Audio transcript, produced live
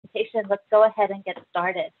presentation, let's go ahead and get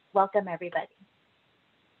started. Welcome, everybody.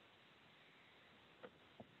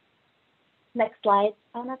 Next slide,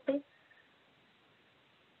 Anna, please.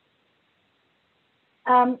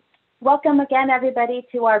 Welcome again, everybody,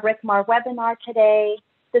 to our RCMAR webinar today.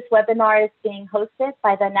 This webinar is being hosted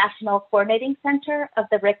by the National Coordinating Center of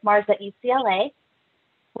the RCMARs at UCLA.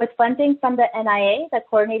 With funding from the NIA, the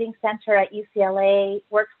Coordinating Center at UCLA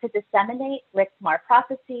works to disseminate RCMAR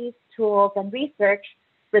processes, tools, and research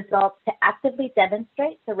results to actively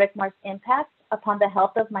demonstrate the RCMAR's impact upon the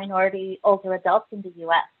health of minority older adults in the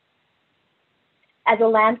US. As a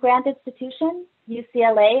land-grant institution,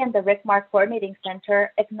 UCLA and the RCMAR Coordinating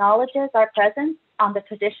Center acknowledges our presence on the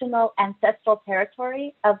traditional ancestral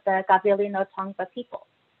territory of the Gabrielino Tongva people.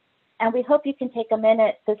 And we hope you can take a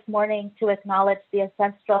minute this morning to acknowledge the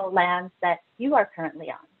ancestral lands that you are currently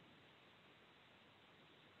on.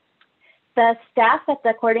 The staff at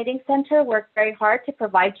the Coordinating Center worked very hard to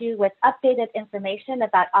provide you with updated information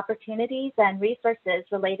about opportunities and resources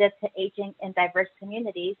related to aging in diverse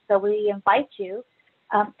communities. So we invite you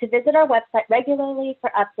to visit our website regularly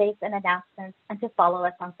for updates and announcements and to follow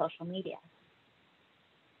us on social media.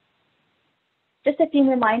 Just a few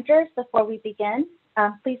reminders before we begin.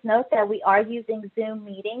 Please note that we are using Zoom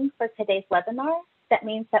meeting for today's webinar. That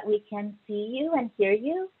means that we can see you and hear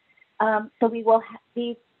you. So we will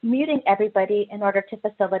be muting everybody in order to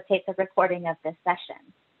facilitate the recording of this session.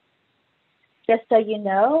 Just so you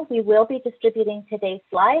know, we will be distributing today's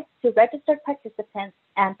slides to registered participants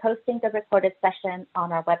and posting the recorded session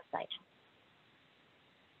on our website.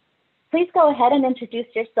 Please go ahead and introduce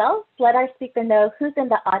yourself. Let our speaker know who's in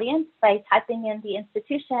the audience by typing in the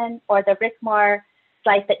institution or the RCMAR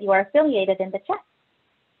site that you are affiliated in the chat.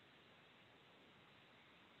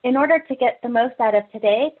 In order to get the most out of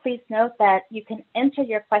today, please note that you can enter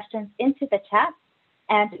your questions into the chat,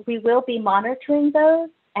 and we will be monitoring those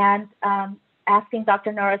and asking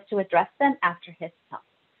Dr. Norris to address them after his talk.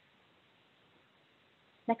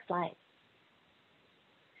 Next slide.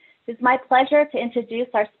 It's my pleasure to introduce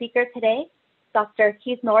our speaker today. Dr.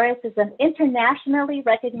 Keith Norris is an internationally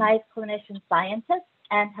recognized clinician scientist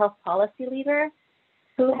and health policy leader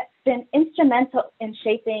who has been instrumental in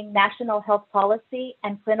shaping national health policy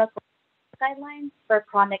and clinical guidelines for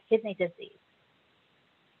chronic kidney disease.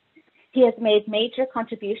 He has made major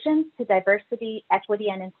contributions to diversity, equity,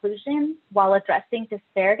 and inclusion while addressing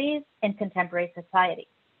disparities in contemporary society.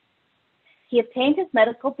 He obtained his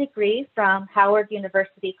medical degree from Howard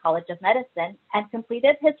University College of Medicine and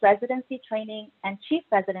completed his residency training and chief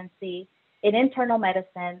residency in internal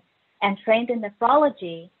medicine and trained in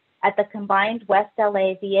nephrology at the combined West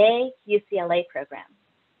LA VA UCLA program.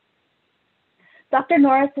 Dr.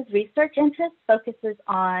 Norris's research interest focuses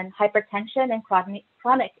on hypertension and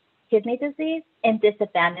chronic kidney disease in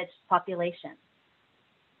disadvantaged populations.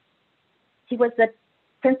 He was the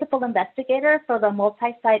principal investigator for the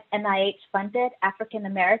multi-site NIH-funded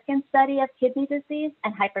African-American study of kidney disease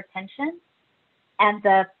and hypertension and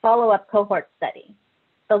the follow-up cohort study,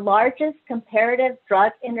 the largest comparative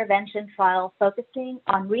drug intervention trial focusing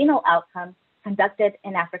on renal outcomes conducted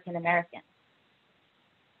in African-Americans.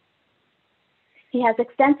 He has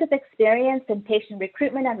extensive experience in patient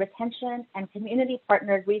recruitment and retention and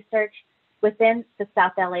community-partnered research within the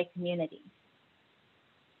South LA community.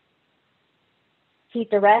 He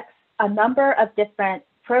directs a number of different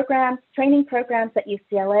programs, training programs at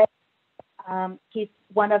UCLA. He's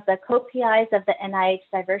one of the co-PIs of the NIH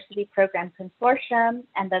Diversity Program Consortium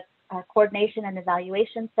and the Coordination and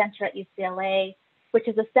Evaluation Center at UCLA, which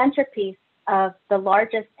is a centerpiece of the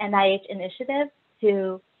largest NIH initiative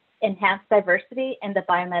to enhance diversity in the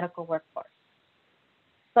biomedical workforce.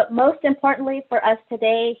 But most importantly for us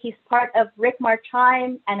today, he's part of RCMAR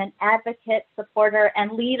Chime and an advocate, supporter,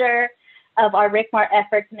 and leader of our RCMAR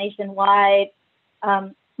efforts nationwide.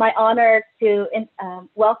 My honor to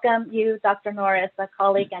welcome you, Dr. Norris, a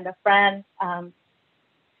colleague and a friend,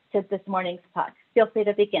 to this morning's talk. Feel free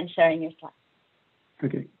to begin sharing your slides.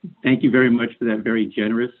 Okay, thank you very much for that very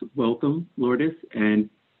generous welcome, Lourdes, and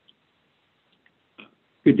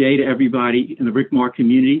good day to everybody in the RCMAR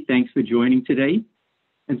community. Thanks for joining today.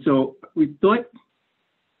 And so we thought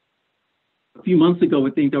a few months ago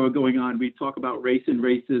with things that were going on, we'd talk about race and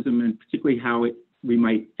racism and particularly how we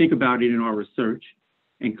might think about it in our research.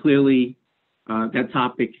 And clearly that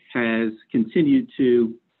topic has continued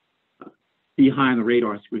to be high on the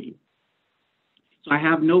radar screen. So I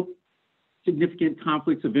have no significant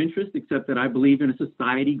conflicts of interest except that I believe in a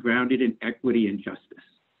society grounded in equity and justice.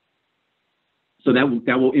 So that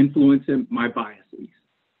will influence my biases.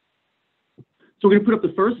 So we're going to put up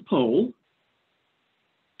the first poll,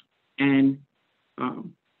 and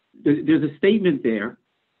there's a statement there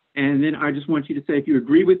And then I just want you to say if you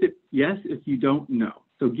agree with it, yes. If you don't, no.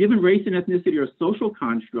 So given race and ethnicity are social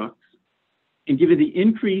constructs, and given the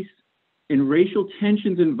increase in racial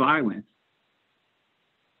tensions and violence,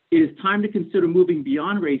 it is time to consider moving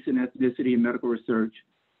beyond race and ethnicity in medical research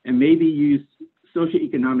and maybe use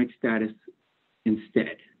socioeconomic status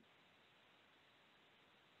instead.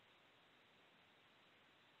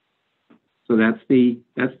 So that's the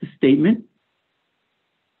statement.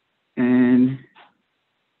 And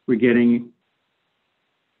we're getting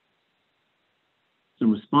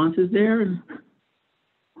some responses there.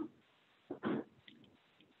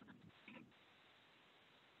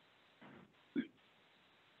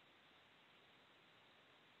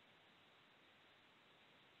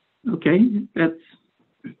 Okay,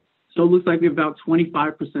 so it looks like about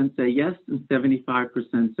 25% say yes and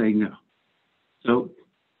 75% say no. So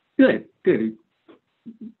good.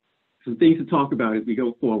 Some things to talk about as we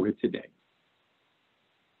go forward today.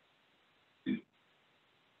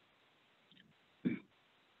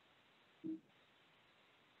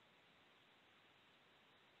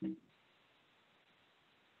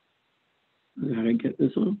 How to get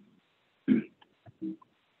this on?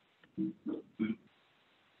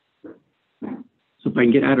 So if I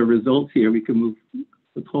can get out of results here, we can move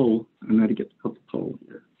the poll. I'm going to get the poll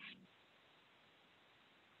here.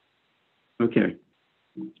 Okay.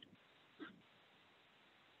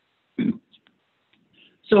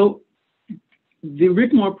 So the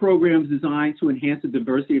RICMAR program is designed to enhance the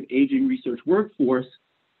diversity of aging research workforce,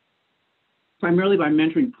 primarily by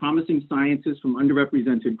mentoring promising scientists from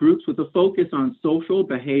underrepresented groups with a focus on social,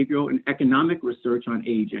 behavioral, and economic research on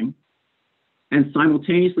aging, and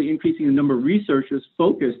simultaneously increasing the number of researchers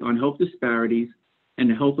focused on health disparities and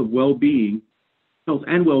the health and well-being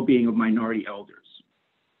of minority elders.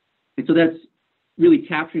 And so that's really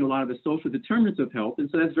capturing a lot of the social determinants of health, and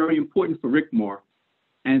so that's very important for RICMAR.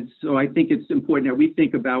 And so I think it's important that we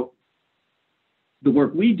think about the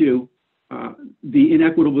work we do, the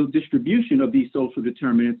inequitable distribution of these social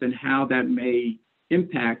determinants and how that may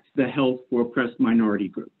impact the health for oppressed minority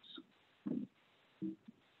groups.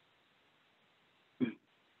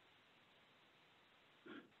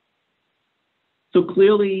 So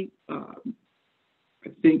clearly, I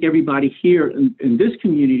think everybody here in this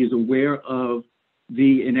community is aware of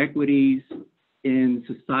the inequities in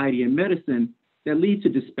society and medicine that lead to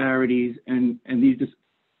disparities, and these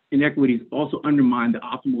inequities also undermine the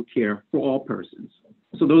optimal care for all persons.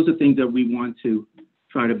 So those are things that we want to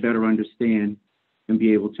try to better understand and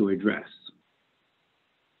be able to address.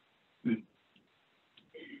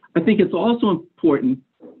 I think it's also important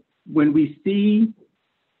when we see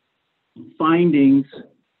findings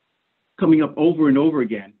coming up over and over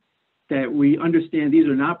again, that we understand these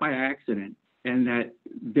are not by accident and that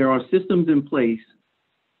there are systems in place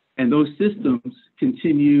and those systems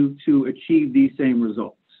continue to achieve these same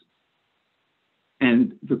results.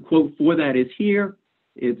 And the quote for that is here.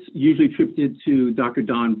 It's usually attributed to Dr.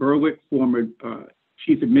 Don Berwick, former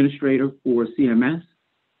chief administrator for CMS.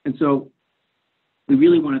 And so we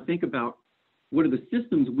really want to think about what are the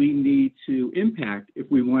systems we need to impact if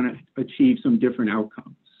we want to achieve some different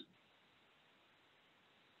outcomes.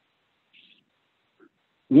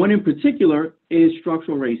 One in particular is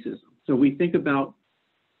structural racism. So we think about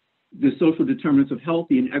the social determinants of health,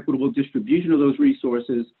 the inequitable distribution of those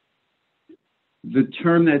resources. The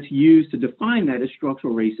term that's used to define that is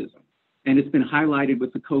structural racism. And it's been highlighted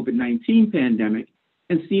with the COVID-19 pandemic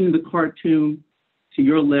and seen in the cartoon to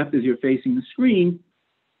your left as you're facing the screen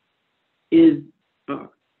is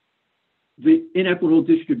the inequitable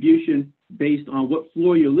distribution based on what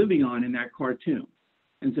floor you're living on in that cartoon.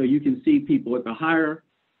 And so you can see people at the higher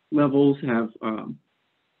levels have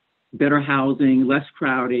better housing, less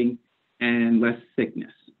crowding, and less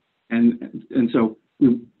sickness. And so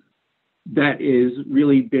that has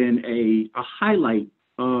really been a highlight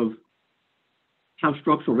of how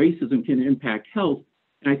structural racism can impact health.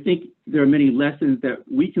 And I think there are many lessons that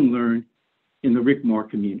we can learn in the RICMAR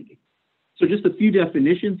community. So just a few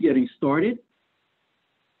definitions getting started.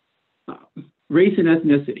 Race and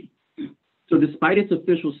ethnicity. So despite its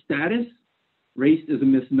official status, race is a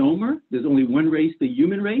misnomer. There's only one race, the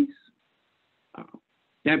human race.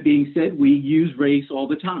 That being said, we use race all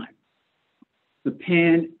the time. The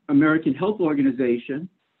Pan-American Health Organization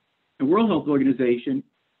and World Health Organization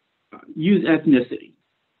use ethnicity.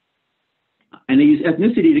 And they use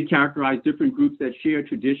ethnicity to characterize different groups that share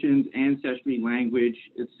traditions, ancestry, language,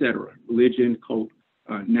 etc., religion, cult,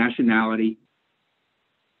 nationality.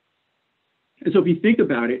 And so if you think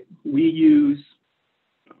about it, we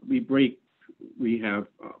have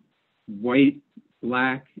white,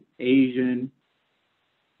 Black, Asian,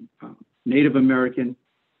 Native American,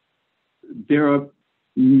 there are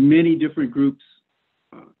many different groups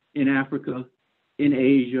in Africa, in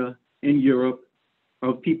Asia, in Europe,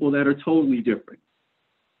 of people that are totally different.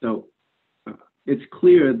 So it's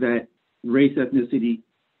clear that race ethnicity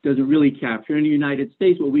doesn't really capture. In the United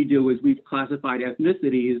States, what we do is we've classified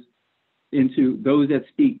ethnicities into those that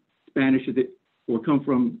speak Spanish or come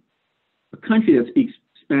from a country that speaks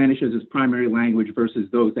Spanish as its primary language versus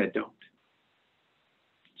those that don't.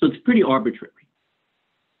 So it's pretty arbitrary.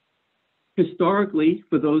 Historically,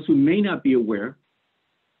 for those who may not be aware,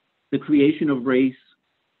 the creation of race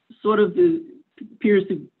sort of appears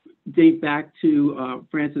to date back to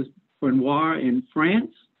Francis Benoit in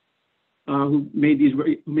France, who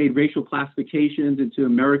made racial classifications into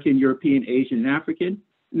American, European, Asian, and African.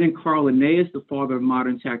 And then Carl Linnaeus, the father of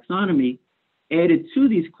modern taxonomy, added to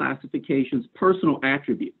these classifications personal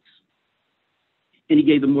attributes. And he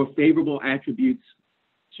gave the more favorable attributes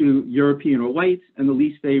to European or whites and the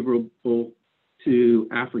least favorable to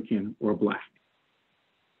African or Black.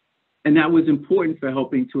 And that was important for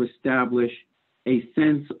helping to establish a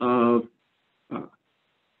sense of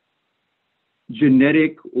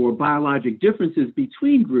genetic or biologic differences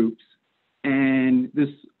between groups and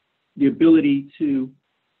the ability to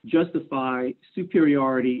justify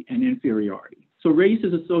superiority and inferiority. So race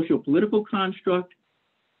is a socio-political construct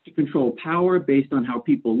to control power based on how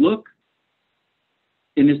people look,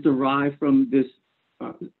 and is derived from this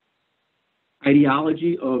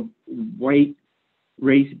ideology of white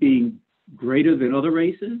race being greater than other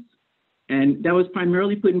races. And that was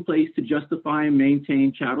primarily put in place to justify and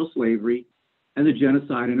maintain chattel slavery and the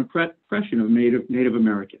genocide and oppression of Native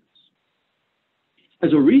Americans.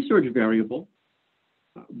 As a research variable,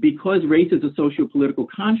 because race is a socio-political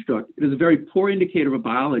construct, it is a very poor indicator of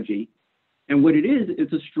biology. And what it is,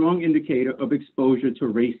 it's a strong indicator of exposure to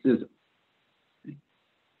racism.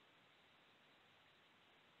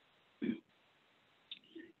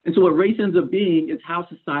 And so what race ends up being is how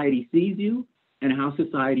society sees you and how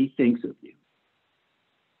society thinks of you.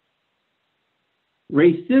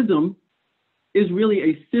 Racism is really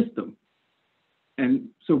a system. And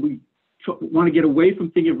so we want to get away from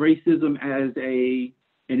thinking of racism as an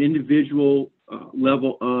individual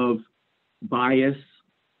level of bias,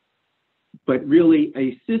 but really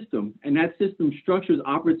a system. And that system structures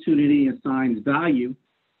opportunity and assigns value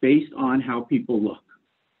based on how people look.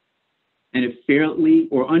 And it fairly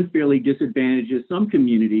or unfairly disadvantages some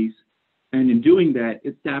communities. And in doing that,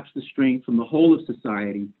 it saps the strength from the whole of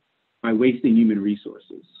society by wasting human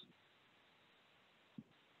resources.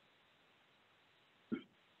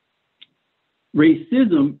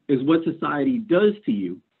 Racism is what society does to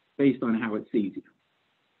you based on how it sees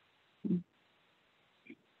you.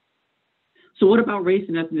 So what about race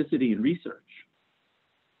and ethnicity in research?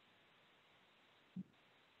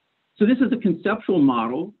 So this is a conceptual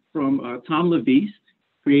model from Tom LaVeist,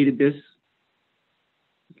 created this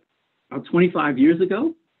about 25 years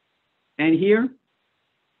ago. And here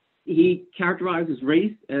he characterizes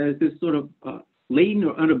race as this sort of latent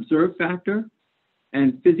or unobserved factor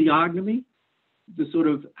and physiognomy, the sort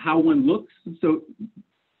of how one looks. So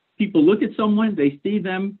people look at someone, they see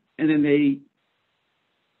them, and then they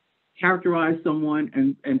characterize someone,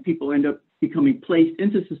 and people end up becoming placed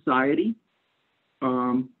into society,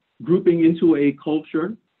 grouping into a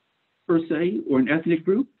culture per se, or an ethnic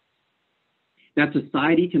group. That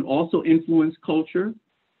society can also influence culture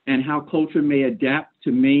and how culture may adapt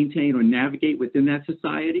to maintain or navigate within that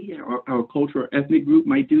society. Our culture or ethnic group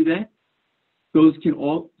might do that. Those can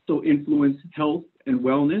also influence health and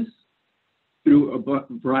wellness through a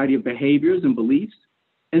variety of behaviors and beliefs.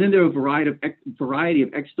 And then there are a variety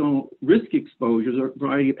of external risk exposures or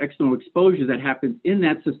variety of external exposures that happen in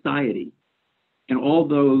that society. And all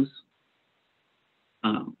those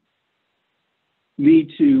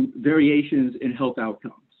lead to variations in health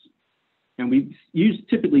outcomes. And we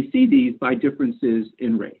typically see these by differences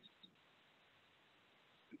in race.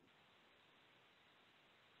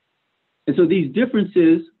 And so these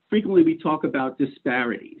differences, frequently we talk about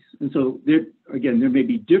disparities. And so there may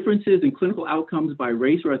be differences in clinical outcomes by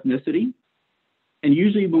race or ethnicity. And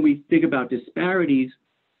usually when we think about disparities,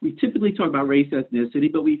 we typically talk about race,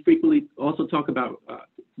 ethnicity, but we frequently also talk about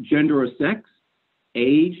gender or sex,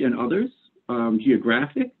 age, and others,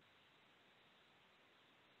 geographic.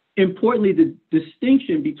 Importantly, the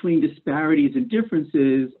distinction between disparities and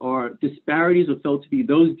differences are disparities are felt to be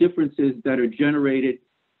those differences that are generated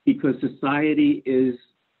because society is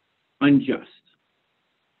unjust.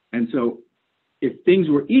 And so if things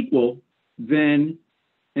were equal, then,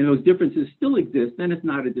 and those differences still exist, then it's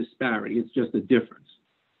not a disparity, it's just a difference.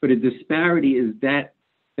 But a disparity is that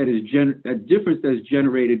difference that is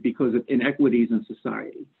generated because of inequities in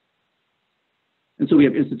society. And so we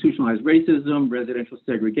have institutionalized racism, residential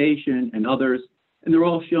segregation, and others. And they're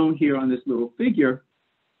all shown here on this little figure,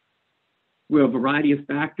 where a variety of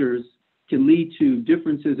factors can lead to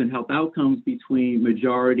differences in health outcomes between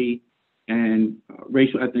majority and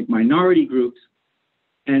racial ethnic minority groups.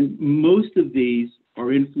 And most of these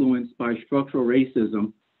are influenced by structural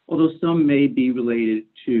racism, although some may be related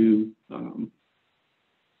to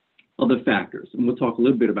other factors. And we'll talk a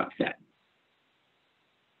little bit about that.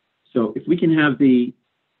 So if we can have the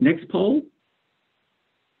next poll.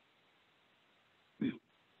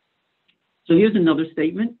 So here's another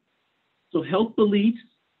statement. So health beliefs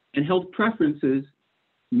and health preferences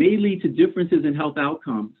may lead to differences in health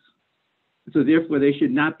outcomes. So therefore, they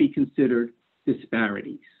should not be considered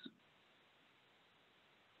disparities.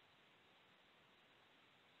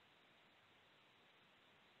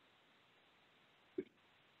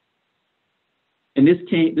 And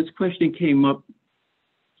this question came up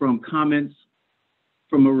from comments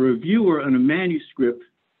from a reviewer on a manuscript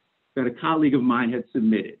that a colleague of mine had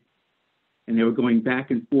submitted. And they were going back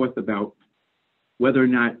and forth about whether or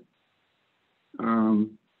not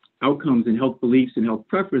outcomes in health beliefs and health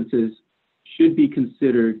preferences should be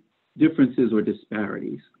considered differences or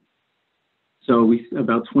disparities. So we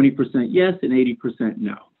about 20% yes and 80%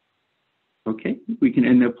 no. Okay, we can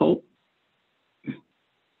end that poll.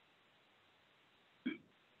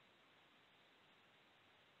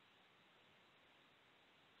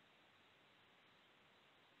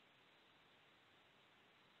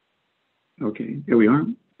 Okay, here we are.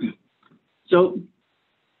 So,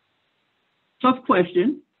 tough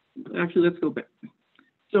question. Actually, let's go back.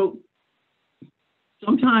 So,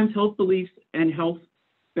 sometimes health beliefs and health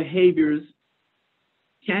behaviors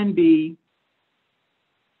can be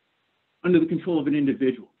under the control of an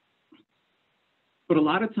individual. But a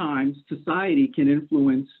lot of times, society can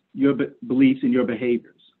influence your beliefs and your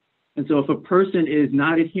behaviors. And so if a person is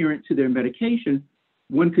not adherent to their medication,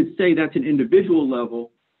 one could say that's an individual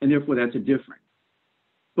level, and therefore that's a difference.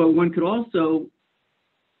 But one could also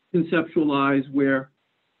conceptualize where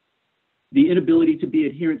the inability to be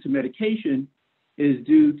adherent to medication is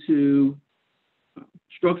due to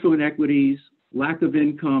structural inequities, lack of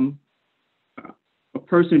income, a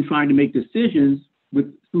person trying to make decisions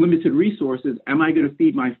with limited resources. Am I going to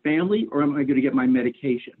feed my family or am I going to get my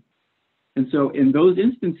medication? And so in those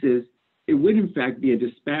instances, it would in fact be a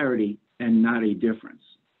disparity and not a difference.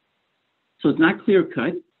 So it's not clear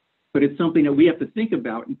cut, but it's something that we have to think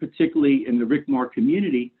about, and particularly in the RCMAR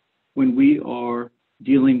community, when we are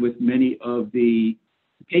dealing with many of the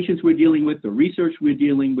patients we're dealing with, the research we're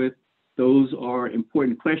dealing with. Those are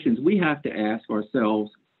important questions we have to ask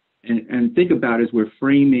ourselves and think about as we're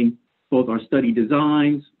framing both our study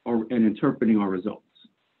designs and interpreting our results.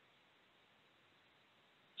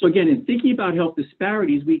 So again, in thinking about health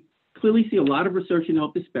disparities, we clearly see a lot of research in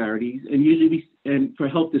health disparities, and for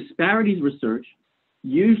health disparities research,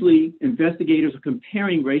 usually investigators are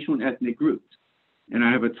comparing racial and ethnic groups. And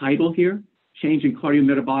I have a title here, Change in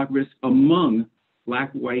Cardiometabolic Risk Among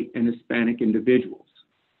Black, White, and Hispanic Individuals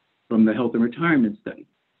from the Health and Retirement Study.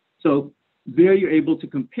 So there you're able to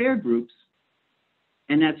compare groups,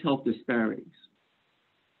 and that's health disparities.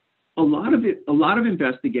 A lot of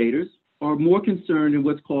investigators are more concerned in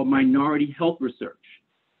what's called minority health research.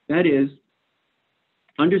 That is,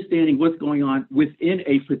 understanding what's going on within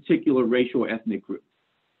a particular racial or ethnic group.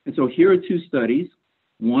 And so here are two studies,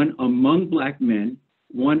 one among Black men,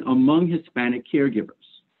 one among Hispanic caregivers.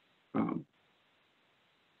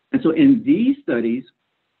 And so in these studies,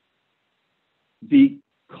 the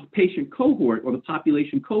patient cohort or the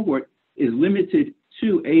population cohort is limited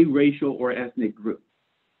to a racial or ethnic group.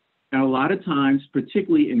 And a lot of times,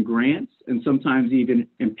 particularly in grants and sometimes even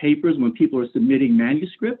in papers when people are submitting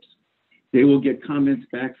manuscripts, they will get comments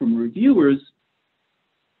back from reviewers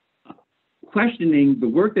questioning the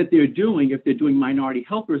work that they're doing if they're doing minority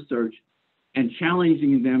health research and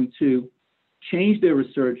challenging them to change their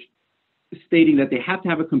research, stating that they have to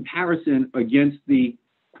have a comparison against the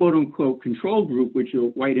quote unquote control group, which are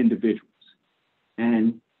white individuals.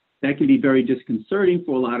 And that can be very disconcerting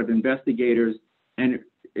for a lot of investigators, and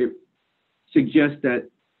it suggests that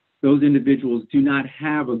those individuals do not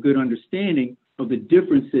have a good understanding of the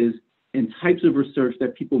differences in types of research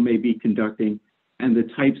that people may be conducting and the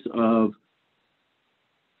types of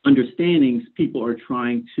understandings people are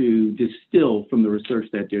trying to distill from the research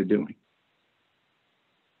that they're doing.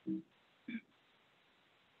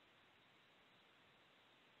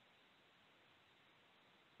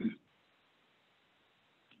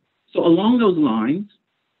 So along those lines,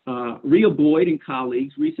 Rhea Boyd and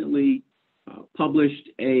colleagues recently published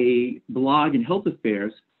a blog in Health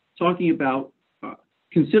Affairs talking about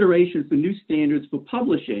consideration for new standards for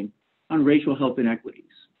publishing on racial health inequities.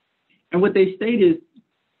 And what they state is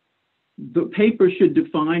the paper should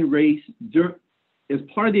define race as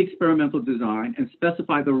part of the experimental design and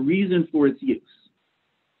specify the reason for its use.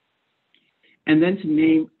 And then to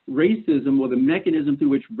name racism or the mechanism through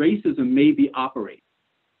which racism may be operated,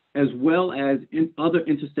 as well as in other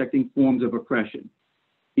intersecting forms of oppression,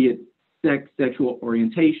 be it sex, sexual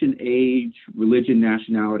orientation, age, religion,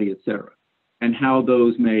 nationality, etc., and how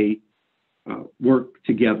those may work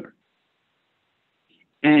together.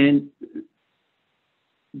 And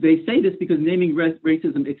they say this because naming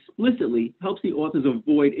racism explicitly helps the authors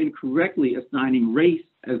avoid incorrectly assigning race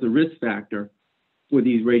as a risk factor for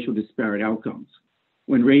these racial disparate outcomes,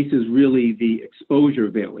 when race is really the exposure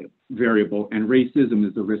variable and racism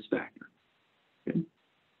is the risk factor. Okay.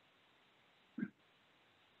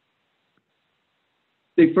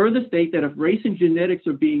 They further state that if race and genetics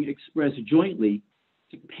are being expressed jointly,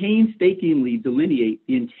 to painstakingly delineate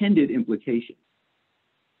the intended implication.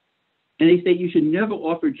 And they state you should never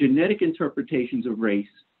offer genetic interpretations of race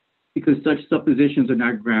because such suppositions are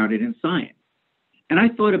not grounded in science. And I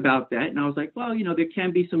thought about that and I was like, well, you know, there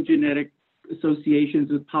can be some genetic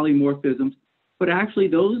associations with polymorphisms, but actually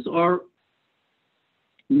those are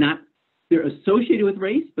not, they're associated with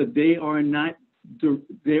race, but they are not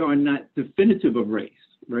definitive of race,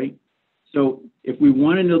 right? So if we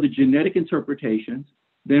want to know the genetic interpretations,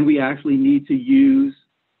 then we actually need to use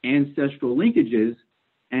ancestral linkages,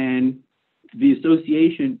 and the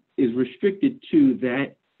association is restricted to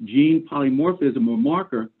that gene polymorphism or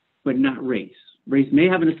marker, but not race. Race may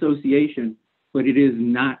have an association, but it is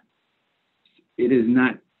not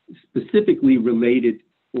specifically related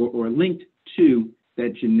or linked to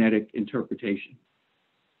that genetic interpretation.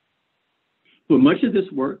 For much of this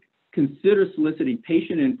work, consider soliciting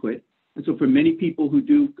patient input. And so for many people who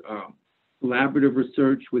do collaborative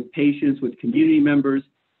research with patients, with community members,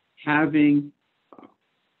 having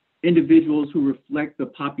individuals who reflect the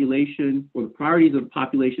population or the priorities of the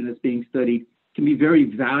population that's being studied can be very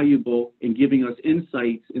valuable in giving us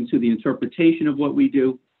insights into the interpretation of what we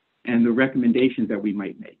do and the recommendations that we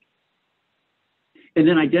might make. And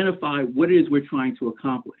then identify what it is we're trying to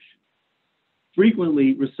accomplish.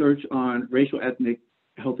 Frequently, research on racial ethnic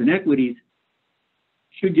health inequities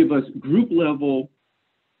should give us group level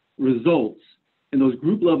results, and those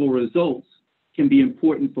group level results can be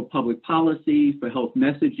important for public policy, for health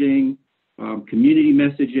messaging, community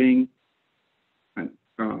messaging,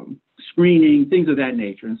 screening, things of that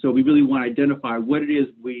nature. And so we really want to identify what it is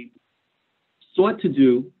we sought to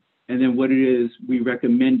do, and then what it is we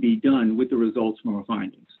recommend be done with the results from our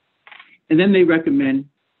findings. And then they recommend,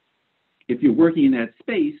 if you're working in that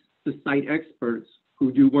space, to cite experts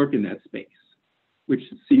who do work in that space, which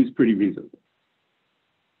seems pretty reasonable.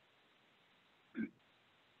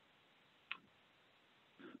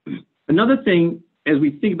 Another thing, as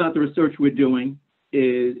we think about the research we're doing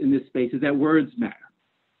in this space, is that words matter.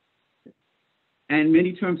 And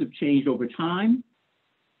many terms have changed over time.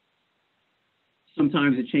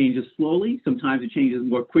 Sometimes it changes slowly, sometimes it changes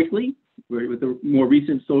more quickly. With the more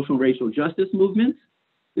recent social and racial justice movements,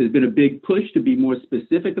 there's been a big push to be more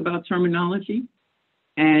specific about terminology.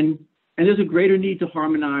 And there's a greater need to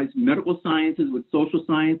harmonize medical sciences with social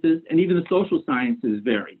sciences, and even the social sciences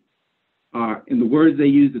vary in the words they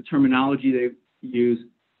use, the terminology they use.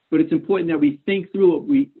 But it's important that we think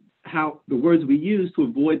through how the words we use to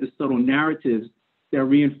avoid the subtle narratives that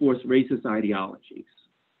reinforce racist ideologies.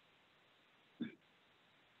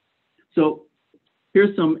 So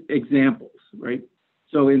here's some examples, right?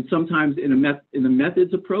 So sometimes in the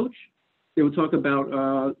methods approach, they will talk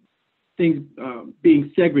about things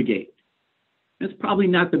being segregated. That's probably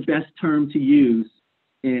not the best term to use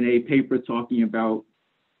in a paper talking about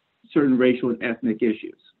certain racial and ethnic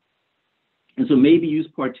issues. And so maybe use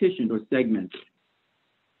partitioned or segmented.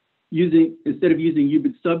 Instead of using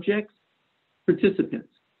UBID subjects, participants.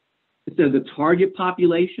 Instead of the target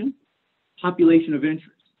population, population of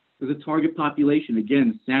interest. Because the target population,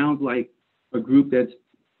 again, sounds like a group that's,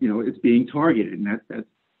 it's being targeted, and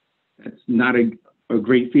that's not a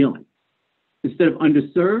great feeling. Instead of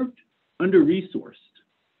underserved, under-resourced,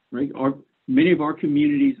 right? Many of our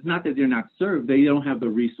communities, not that they're not served, they don't have the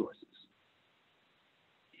resources.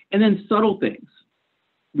 And then subtle things.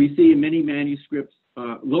 We see in many manuscripts,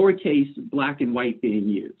 lowercase black and white being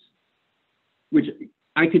used, which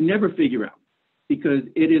I could never figure out because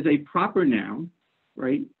it is a proper noun,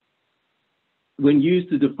 right? When used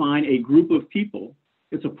to define a group of people,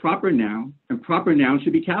 it's a proper noun, and proper nouns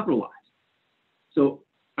should be capitalized. So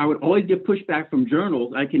I would always get pushback from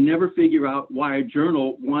journals. I can never figure out why a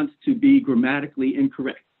journal wants to be grammatically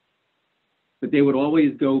incorrect. but they would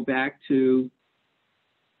always go back to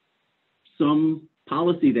some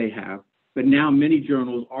policy they have. But now many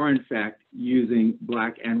journals are in fact using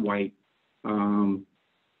black and white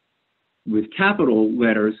with capital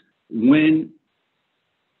letters when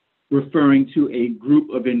referring to a group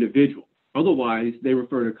of individuals. Otherwise, they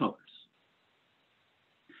refer to colors.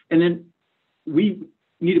 And then we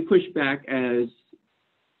need to push back as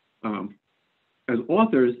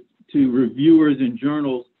authors to reviewers and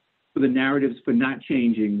journals for the narratives for not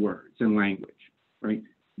changing words and language, right?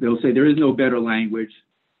 They'll say there is no better language.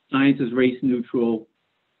 Science is race neutral,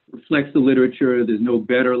 reflects the literature. There's no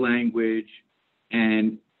better language.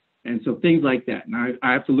 And so things like that. And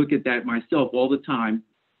I have to look at that myself all the time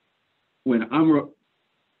when I'm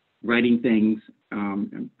writing things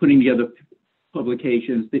and putting together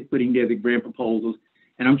publications, putting together grant proposals,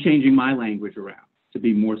 and I'm changing my language around to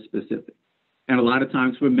be more specific. And a lot of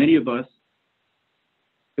times for many of us,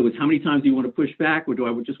 it was how many times do you want to push back, or do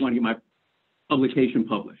I just want to get my publication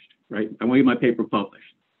published, right? I want to get my paper published.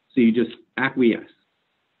 So you just acquiesce.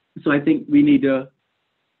 So I think we need to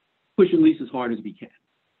push at least as hard as we can.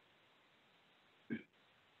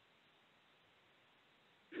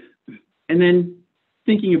 And then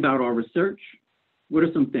thinking about our research, what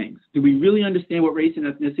are some things? Do we really understand what race and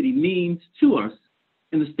ethnicity means to us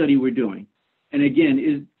in the study we're doing? And again,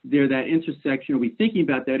 is there that intersection? Are we thinking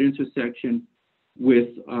about that intersection with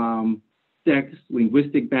sex,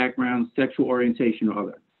 linguistic background, sexual orientation, or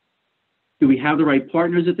other? Do we have the right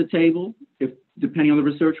partners at the table, depending on the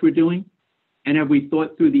research we're doing? And have we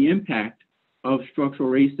thought through the impact of structural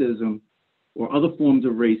racism or other forms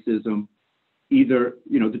of racism, either,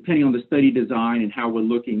 depending on the study design and how we're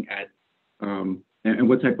looking at and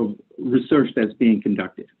what type of research that's being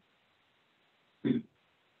conducted?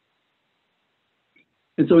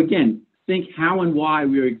 And so again, think how and why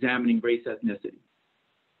we are examining race ethnicity.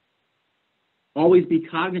 Always be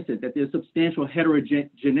cognizant that there's substantial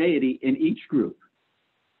heterogeneity in each group,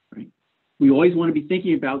 right? We always want to be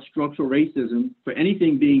thinking about structural racism for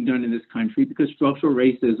anything being done in this country, because structural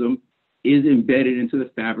racism is embedded into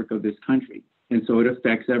the fabric of this country, and so it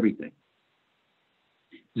affects everything.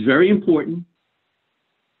 It's very important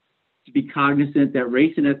to be cognizant that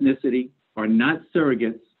race and ethnicity are not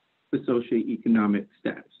surrogates for socioeconomic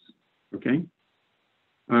status, okay?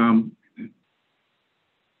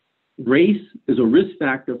 Race is a risk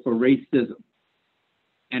factor for racism,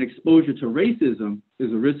 and exposure to racism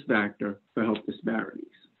is a risk factor for health disparities.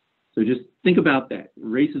 So just think about that.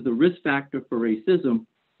 Race is the risk factor for racism.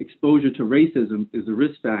 Exposure to racism is a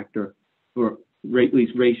risk factor for at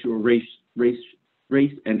least race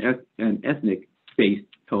and ethnic-based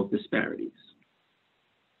health disparities.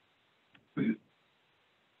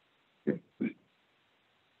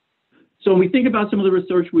 So when we think about some of the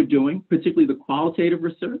research we're doing, particularly the qualitative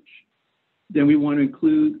research, then we want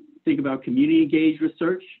to think about community engaged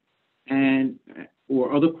research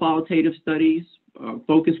or other qualitative studies,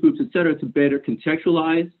 focus groups, et cetera, to better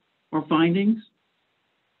contextualize our findings.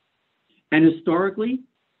 And historically,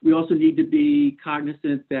 we also need to be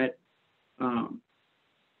cognizant that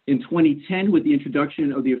in 2010, with the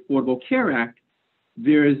introduction of the Affordable Care Act,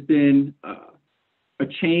 there has been a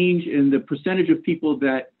change in the percentage of people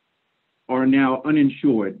that are now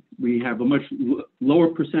uninsured. We have a much lower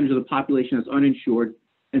percentage of the population that's uninsured,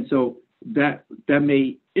 and so that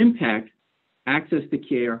may impact access to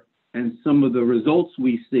care and some of the results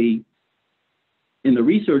we see in the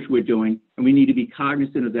research we're doing, and we need to be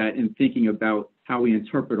cognizant of that in thinking about how we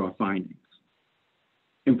interpret our findings.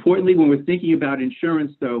 Importantly, when we're thinking about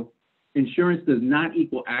insurance, though, insurance does not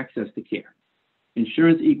equal access to care.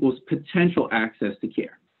 Insurance equals potential access to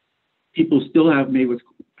care. People still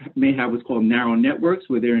may have what's called narrow networks,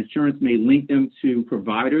 where their insurance may link them to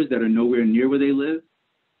providers that are nowhere near where they live.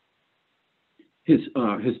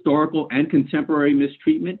 Historical and contemporary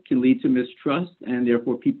mistreatment can lead to mistrust, and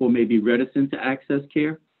therefore people may be reticent to access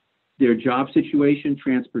care. Their job situation,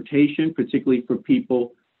 transportation, particularly for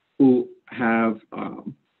people who have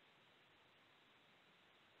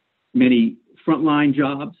many frontline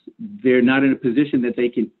jobs, they're not in a position that they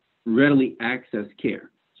can readily access care.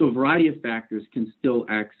 So a variety of factors can still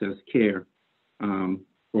access care,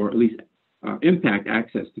 or at least impact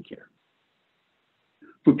access to care.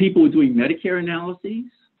 For people doing Medicare analyses,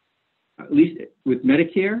 at least with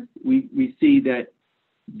Medicare, we see that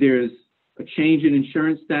there's a change in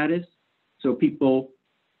insurance status. So people,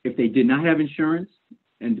 if they did not have insurance,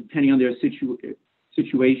 and depending on their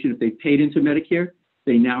situation, if they paid into Medicare,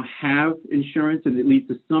 they now have insurance, and it leads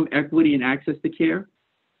to some equity and access to care.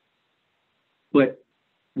 But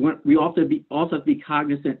we also have to be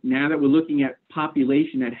cognizant now that we're looking at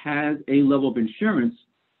population that has a level of insurance,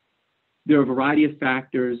 there are a variety of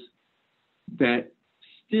factors that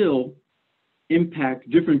still impact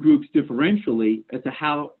different groups differentially as to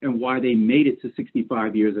how and why they made it to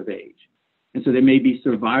 65 years of age. And so there may be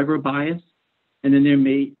survivor bias, and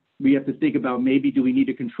then we have to think about maybe do we need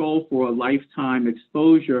to control for a lifetime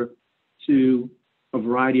exposure to a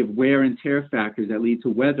variety of wear and tear factors that lead to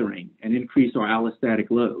weathering and increase our allostatic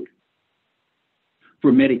load.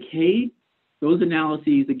 For Medicaid, those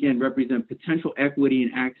analyses, again, represent potential equity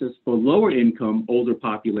and access for lower income older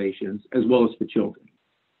populations, as well as for children.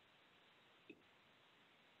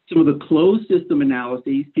 Some of the closed system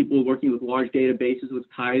analyses, people working with large databases with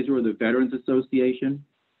Kaiser or the Veterans Association,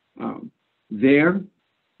 there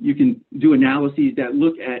you can do analyses that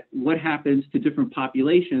look at what happens to different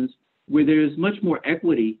populations where there's much more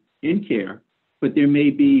equity in care, but there may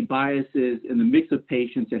be biases in the mix of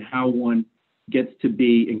patients and how one gets to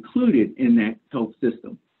be included in that health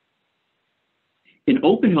system. In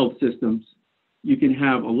open health systems, you can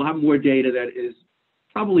have a lot more data that is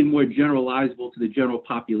probably more generalizable to the general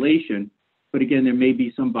population, but again, there may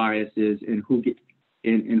be some biases in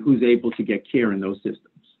who's able to get care in those systems.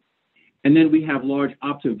 And then we have large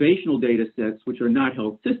observational data sets, which are not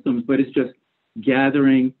health systems, but it's just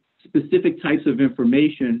gathering specific types of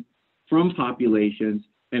information from populations,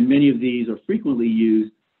 and many of these are frequently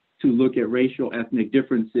used to look at racial ethnic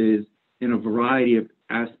differences in a variety of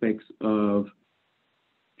aspects of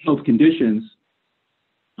health conditions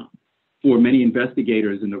for many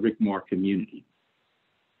investigators in the RCMAR community.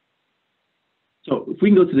 So if we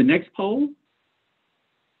can go to the next poll.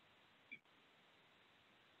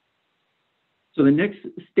 So the next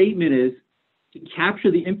statement is to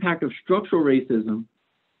capture the impact of structural racism,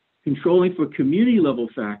 controlling for community level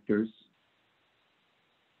factors.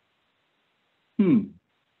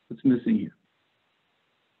 What's missing here?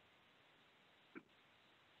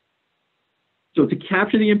 So to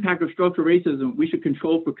capture the impact of structural racism, we should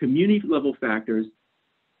control for community level factors,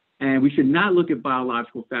 and we should not look at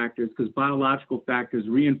biological factors because biological factors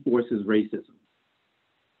reinforces racism.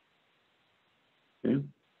 Okay?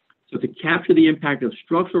 So to capture the impact of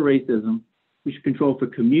structural racism, we should control for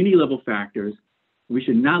community level factors. We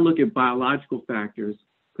should not look at biological factors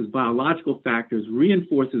because biological factors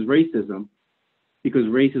reinforces racism because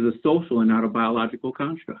race is a social and not a biological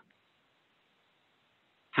construct.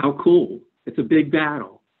 How cool. It's a big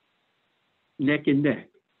battle, neck and neck,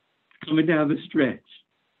 coming down the stretch.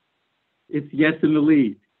 It's yes in the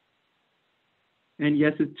lead. And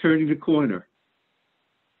yes, it's turning the corner.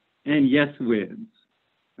 And yes wins.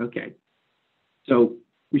 Okay. So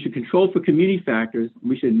we should control for community factors.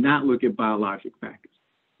 We should not look at biologic factors.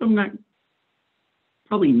 So I'm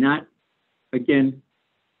probably not, again,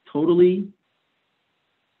 totally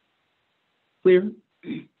clear.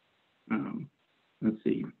 Let's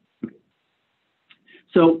see.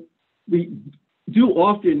 So we do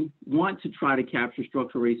often want to try to capture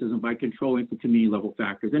structural racism by controlling for community level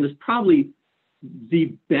factors. And it's probably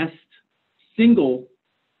the best single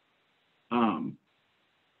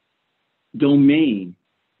domain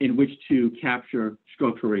in which to capture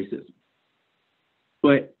structural racism.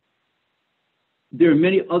 But there are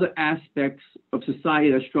many other aspects of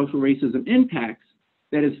society that structural racism impacts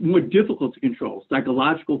that is more difficult to control: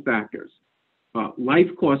 psychological factors, life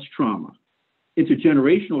cost trauma,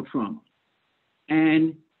 intergenerational trauma.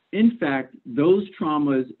 And in fact, those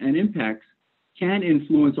traumas and impacts can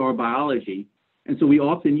influence our biology. And so we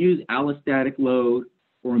often use allostatic load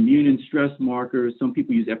or immune and stress markers. Some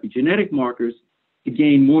people use epigenetic markers to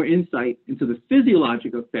gain more insight into the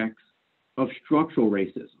physiologic effects of structural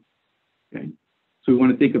racism. Okay, so we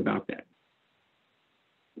want to think about that.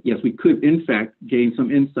 Yes, we could, in fact, gain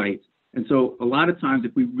some insights. And so a lot of times,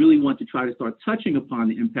 if we really want to try to start touching upon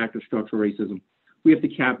the impact of structural racism, we have to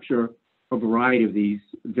capture a variety of these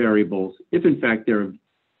variables, if in fact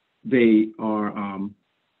they are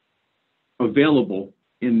available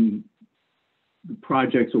in the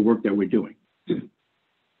projects or work that we're doing.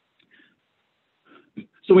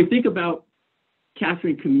 So when we think about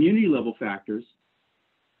capturing community level factors,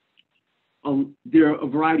 there are a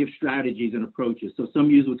variety of strategies and approaches. So some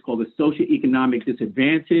use what's called the socioeconomic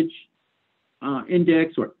disadvantage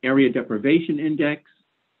index or area deprivation index.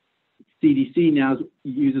 CDC now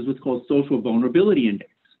uses what's called social vulnerability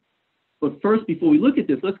index. But first, before we look at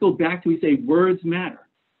this, let's go back to we say words matter.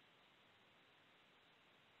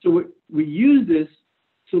 So we use this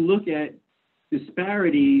to look at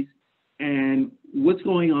disparities and what's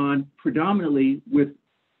going on predominantly with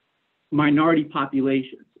minority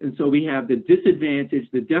populations. And so we have the disadvantage,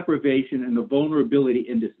 the deprivation, and the vulnerability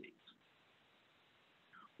indices.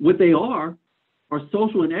 What they are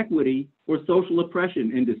social inequity or social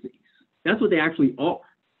oppression indices. That's what they actually are.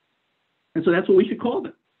 And so that's what we should call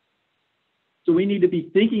them. So we need to be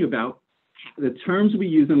thinking about the terms we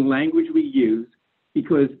use and the language we use,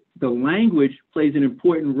 because the language plays an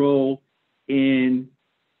important role in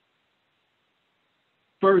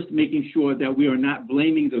first making sure that we are not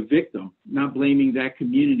blaming the victim, not blaming that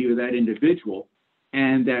community or that individual,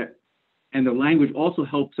 and the language also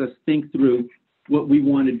helps us think through what we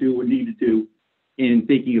want to do or need to do in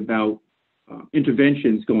thinking about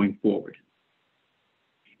interventions going forward.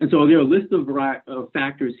 And so there are a list of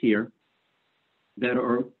factors here that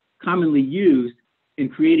are commonly used in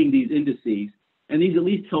creating these indices, and these at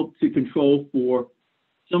least help to control for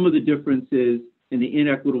some of the differences in the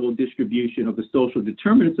inequitable distribution of the social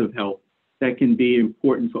determinants of health that can be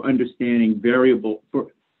important for understanding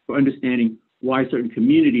for understanding why certain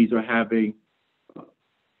communities are having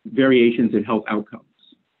variations in health outcomes.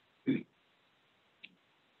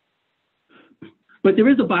 But there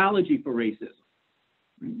is a biology for racism.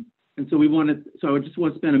 And so I just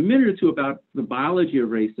want to spend a minute or two about the biology of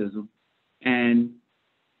racism and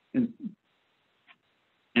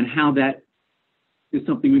how that is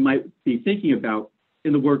something we might be thinking about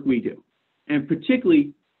in the work we do. And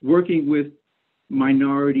particularly working with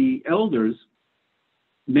minority elders,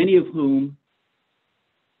 many of whom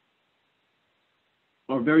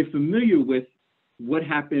are very familiar with what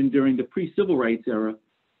happened during the pre-civil rights era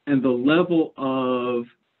and the level of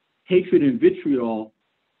hatred and vitriol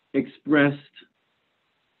expressed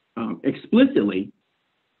explicitly,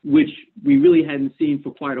 which we really hadn't seen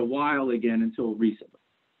for quite a while again until recently.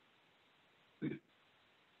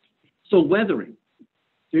 So weathering.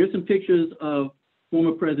 Here's some pictures of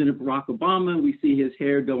former President Barack Obama. We see his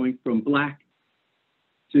hair going from black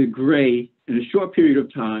to gray in a short period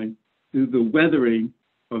of time through the weathering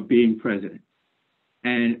of being president.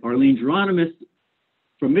 And Arlene Geronimus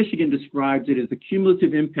from Michigan describes it as the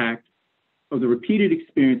cumulative impact of the repeated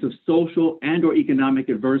experience of social and or economic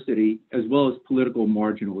adversity, as well as political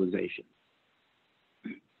marginalization.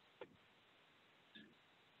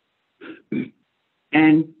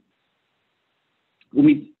 And when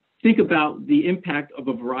we think about the impact of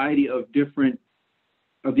a variety of these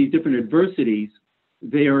different adversities,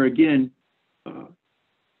 they are again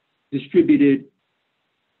distributed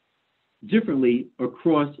differently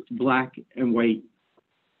across Black and white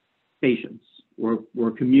patients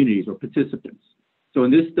or communities or participants. So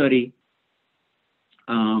in this study,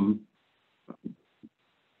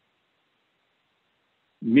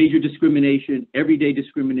 major discrimination, everyday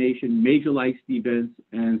discrimination, major life events,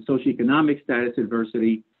 and socioeconomic status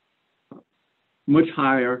adversity, much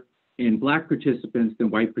higher in Black participants than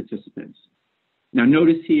white participants. Now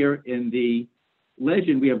notice here in the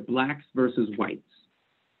legend, we have Blacks versus whites.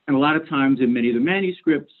 And a lot of times in many of the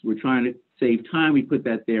manuscripts, we're trying to save time, we put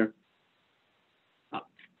that there.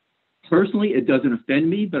 Personally, it doesn't offend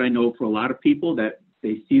me, but I know for a lot of people that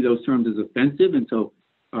they see those terms as offensive, and so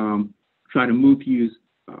try to move to use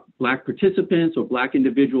Black participants or Black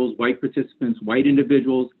individuals, white participants, white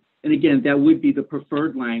individuals. And again, that would be the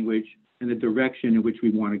preferred language and the direction in which we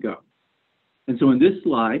want to go. And so in this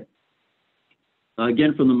slide,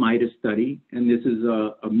 again from the MIDAS study, and this is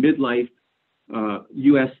a midlife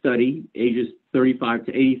US study, ages 35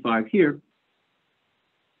 to 85 here,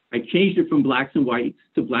 I changed it from Blacks and whites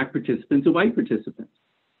to Black participants and white participants.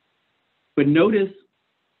 But notice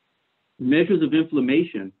measures of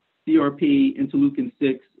inflammation, CRP,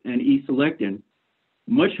 interleukin-6, and E-selectin,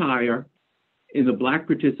 much higher in the Black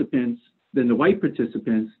participants than the white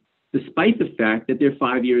participants, despite the fact that they're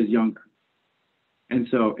 5 years younger. And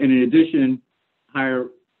so, and in addition, higher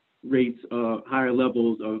rates, higher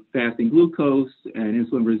levels of fasting glucose and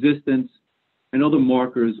insulin resistance and other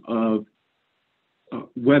markers of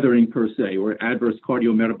weathering per se, or adverse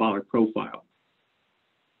cardiometabolic profile.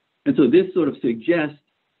 And so this sort of suggests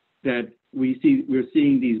that we're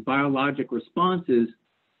seeing these biologic responses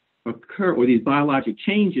occur, or these biologic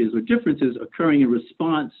changes or differences occurring in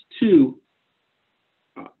response to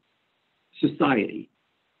society.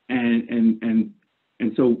 And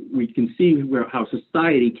so we can see how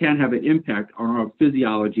society can have an impact on our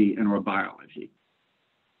physiology and our biology.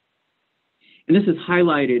 And this is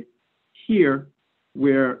highlighted here,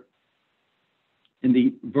 where in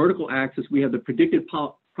the vertical axis, we have the predicted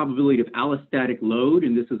probability of allostatic load,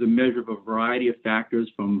 and this is a measure of a variety of factors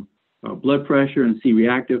from blood pressure and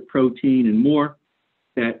C-reactive protein and more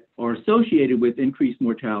that are associated with increased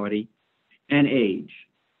mortality and age.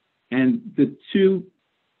 And the two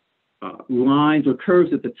lines or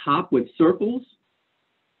curves at the top with circles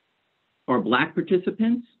are Black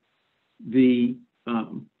participants. The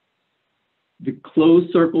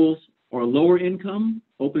closed circles are lower income,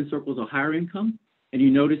 open circles are higher income, and you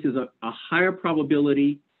notice there's a higher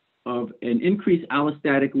probability of an increased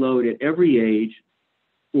allostatic load at every age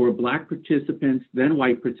for Black participants than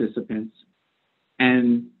white participants,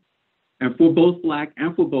 and for both Black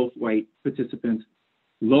and for both white participants,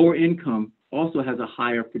 lower income also has a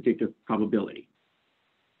higher predictive probability.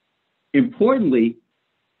 Importantly,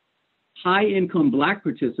 high-income Black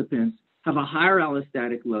participants have a higher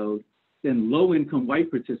allostatic load than low-income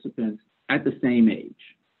white participants at the same age.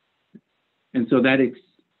 And so that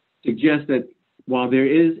suggests that while there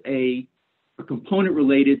is a component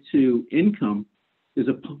related to income, there's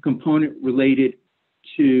a component related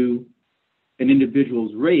to an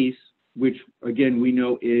individual's race, which again, we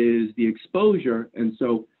know is the exposure. And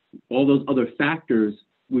so all those other factors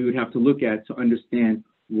we would have to look at to understand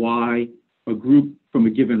why a group from a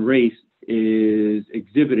given race is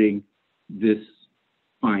exhibiting this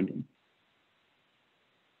finding.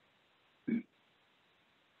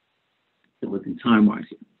 So looking time-wise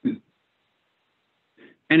here.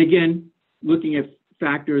 And again, looking at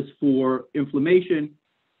factors for inflammation,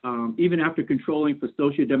 even after controlling for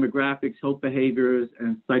sociodemographics, health behaviors,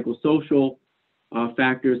 and psychosocial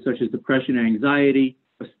factors such as depression and anxiety,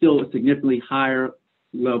 are still a significantly higher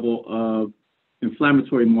level of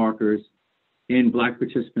inflammatory markers in Black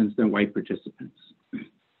participants than white participants.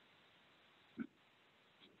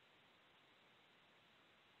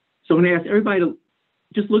 So I'm going to ask everybody to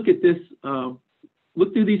just look at this,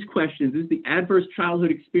 look through these questions. This is the Adverse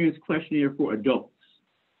Childhood Experience Questionnaire for adults.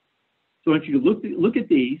 So I want you to look at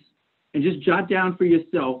these and just jot down for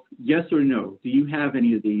yourself, yes or no. Do you have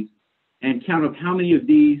any of these? And count up how many of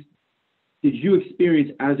these did you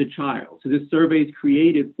experience as a child? So this survey is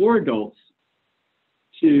created for adults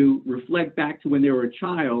to reflect back to when they were a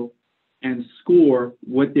child and score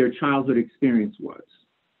what their childhood experience was.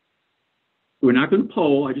 We're not going to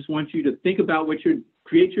poll. I just want you to think about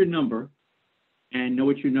create your number and know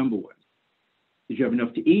what your number was. Did you have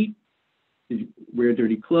enough to eat? Did you wear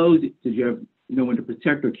dirty clothes? Did you have no one to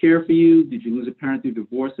protect or care for you? Did you lose a parent through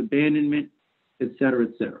divorce, abandonment, et cetera,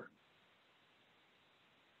 et cetera?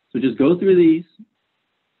 So just go through these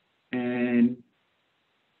and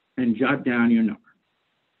jot down your number.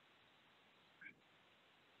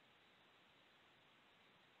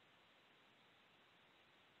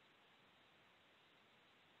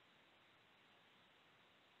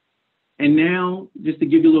 And now, just to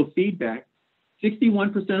give you a little feedback,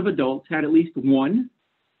 61% of adults had at least one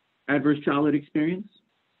adverse childhood experience,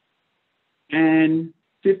 and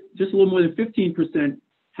just a little more than 15%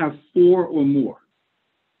 have 4 or more.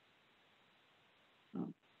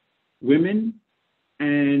 Women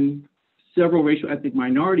and several racial ethnic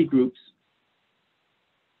minority groups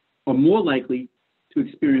are more likely to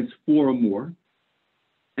experience 4 or more,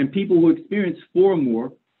 and people who experience 4 or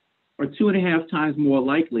more are 2.5 times more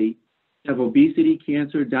likely to have obesity,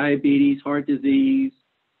 cancer, diabetes, heart disease,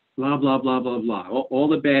 blah, blah, blah, blah, blah, all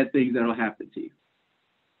the bad things that'll happen to you.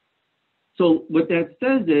 So what that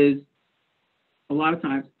says is, a lot of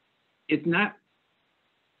times, it's not,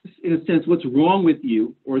 in a sense, what's wrong with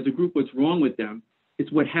you, or as a group, what's wrong with them.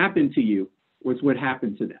 It's what happened to you, or it's what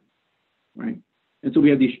happened to them, right? And so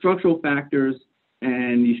we have these structural factors,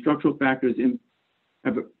 and these structural factors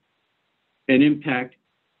have an impact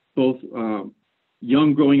both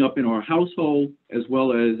young growing up in our household, as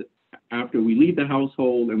well as after we leave the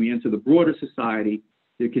household and we enter the broader society.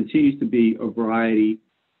 There continues to be a variety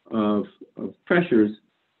of pressures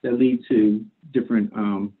that lead to different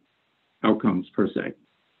outcomes per se.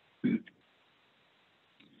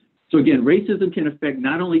 So again, racism can affect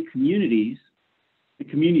not only communities and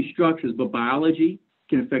community structures, but biology,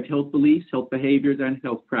 can affect health beliefs, health behaviors, and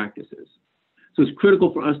health practices. So it's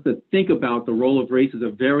critical for us to think about the role of race as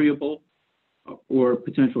a variable or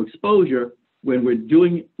potential exposure when we're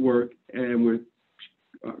doing work and we're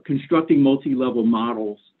constructing multi-level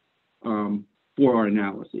models for our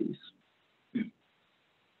analyses.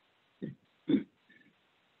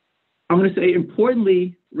 I'm going to say,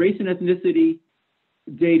 importantly, race and ethnicity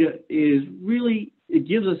data is really, it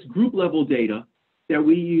gives us group level data that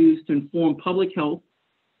we use to inform public health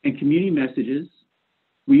and community messages.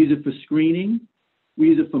 We use it for screening. We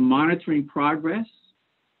use it for monitoring progress,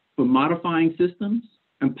 for modifying systems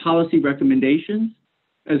and policy recommendations,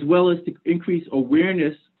 as well as to increase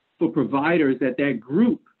awareness for providers that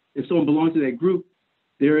group, if someone belongs to that group,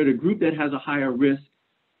 they're at a group that has a higher risk,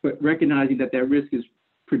 but recognizing that risk is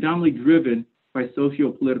predominantly driven by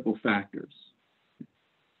socio-political factors.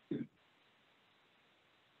 So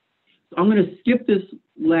I'm going to skip this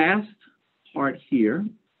last part here.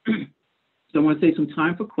 So I want to save some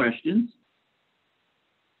time for questions.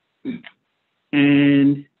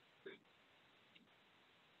 And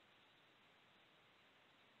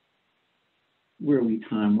where are we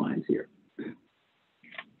time-wise here?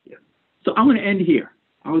 Yeah. So I'm going to end here.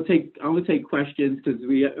 I will take questions because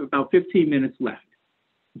we have about 15 minutes left.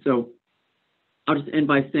 So I'll just end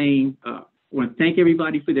by saying I want to thank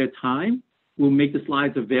everybody for their time. We'll make the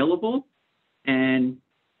slides available, and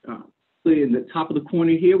in the top of the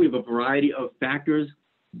corner here, we have a variety of factors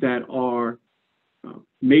that are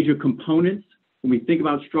major components when we think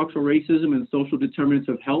about structural racism and social determinants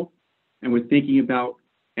of health, and we're thinking about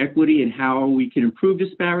equity and how we can improve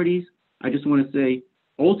disparities. I just want to say,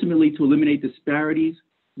 ultimately, to eliminate disparities,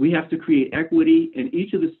 we have to create equity in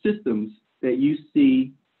each of the systems that you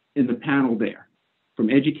see in the panel there, from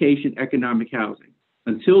education, economic, housing.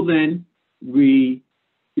 Until then, we're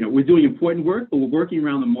doing important work, but we're working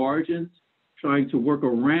around the margins, trying to work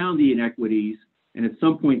around the inequities, and at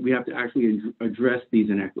some point, we have to actually address these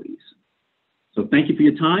inequities. So thank you for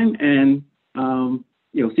your time, and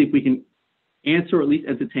see if we can answer or at least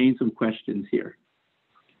entertain some questions here.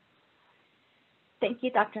 Thank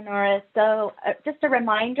you, Dr. Norris. So just a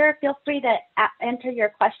reminder, feel free to enter your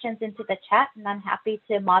questions into the chat, and I'm happy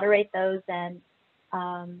to moderate those and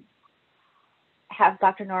have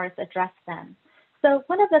Dr. Norris address them. So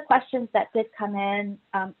one of the questions that did come in,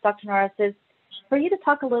 Dr. Norris, is for you to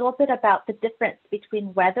talk a little bit about the difference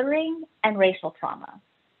between weathering and racial trauma.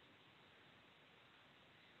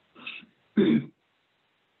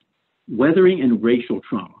 Weathering and racial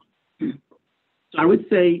trauma. So I would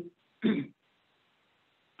say, I'm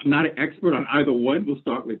not an expert on either one. We'll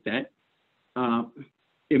start with that.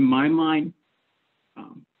 In my mind,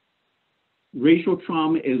 racial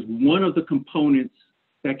trauma is one of the components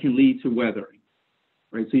that can lead to weathering,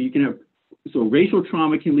 right? So racial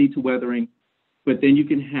trauma can lead to weathering, but then you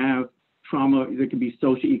can have trauma. There can be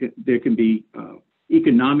there can be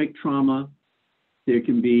economic trauma. There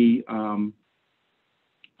can be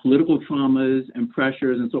political traumas and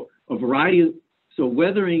pressures, and so a variety of. So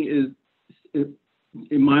weathering is,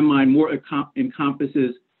 in my mind, more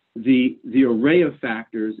encompasses the array of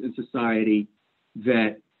factors in society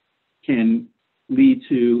that can lead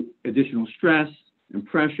to additional stress and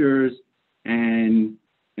pressures and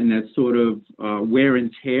that sort of wear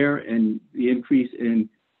and tear and the increase in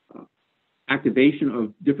activation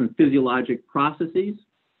of different physiologic processes,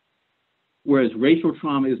 whereas racial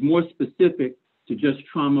trauma is more specific to just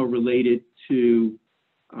trauma related to,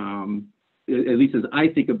 at least as I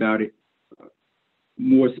think about it,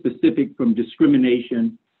 more specific from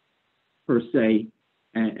discrimination per se,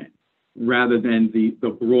 rather than the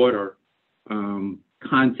broader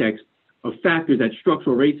context of factors that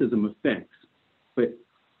structural racism affects. But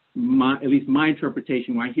at least my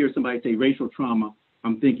interpretation, when I hear somebody say racial trauma,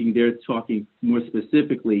 I'm thinking they're talking more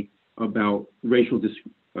specifically about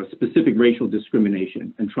specific racial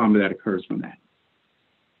discrimination and trauma that occurs from that.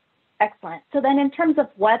 Excellent. So then in terms of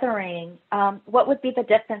weathering, what would be the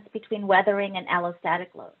difference between weathering and allostatic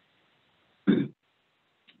load?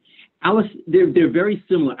 They're very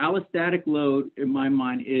similar. Allostatic load, in my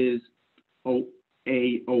mind, is a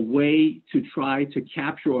way to try to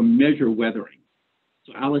capture or measure weathering.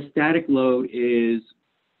 So allostatic load is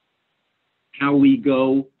how we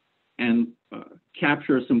go and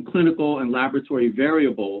capture some clinical and laboratory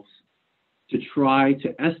variables to try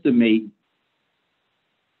to estimate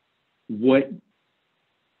what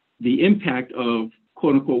the impact of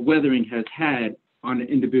quote unquote weathering has had on an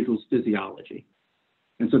individual's physiology.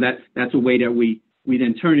 And so that's a way that we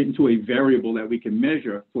then turn it into a variable that we can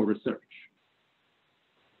measure for research,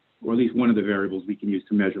 or at least one of the variables we can use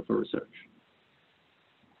to measure for research.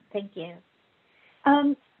 Thank you.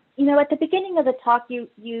 At the beginning of the talk,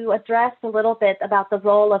 you addressed a little bit about the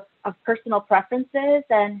role of personal preferences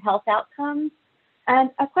and health outcomes. And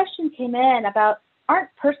a question came in about, aren't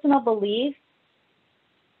personal beliefs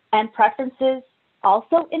and preferences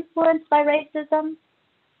also influenced by racism?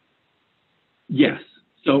 Yes.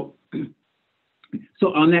 So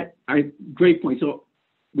on that, great point. So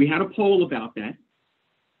we had a poll about that.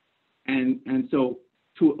 And so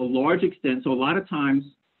to a large extent, so a lot of times,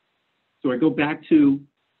 so I go back to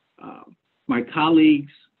my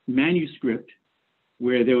colleague's manuscript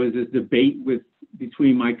where there was this debate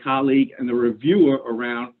between my colleague and the reviewer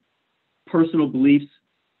around personal beliefs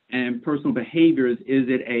and personal behaviors. Is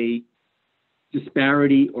it a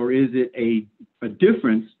disparity or is it a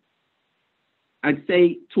difference? I'd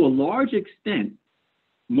say to a large extent,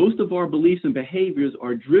 most of our beliefs and behaviors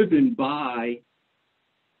are driven by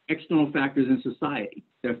external factors in society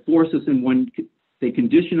that force us they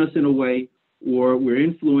condition us in a way, or we're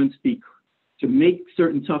influenced to make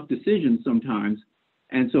certain tough decisions sometimes.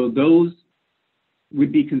 And so those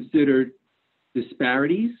would be considered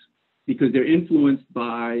disparities because they're influenced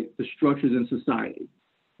by the structures in society.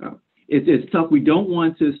 it's tough. We don't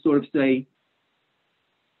want to sort of say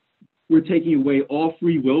we're taking away all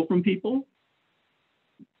free will from people,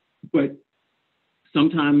 but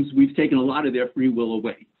sometimes we've taken a lot of their free will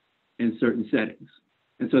away in certain settings.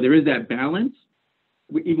 And so there is that balance.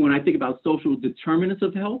 Even when I think about social determinants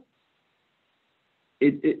of health,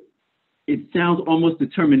 it sounds almost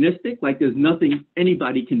deterministic, like there's nothing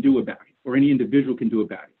anybody can do about it or any individual can do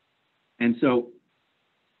about it. And so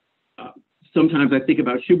sometimes I think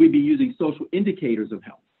about, should we be using social indicators of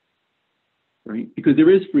health, right? Because there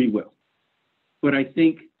is free will. But I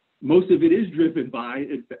think most of it is driven by,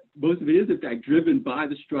 in fact, driven by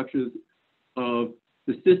the structures of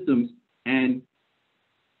the systems. And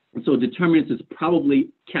so determinants probably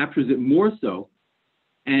captures it more so.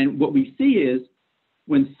 And what we see is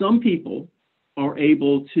when some people are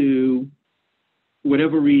able to, for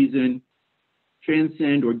whatever reason,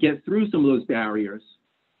 transcend or get through some of those barriers,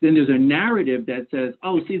 then there's a narrative that says,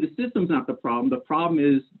 oh, see, the system's not the problem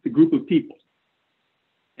is the group of people.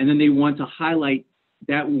 And then they want to highlight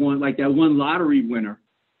that one, like that one lottery winner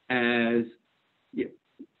as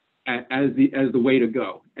the way to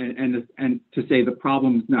go. And to say the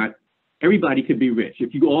problem's not, everybody could be rich.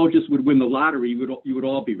 If you all just would win the lottery, you would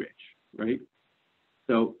all be rich, right?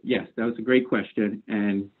 So yes, that was a great question.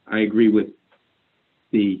 And I agree with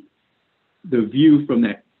the view from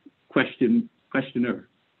that questioner.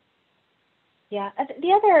 Yeah,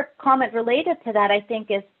 the other comment related to that, I think,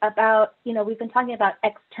 is about, we've been talking about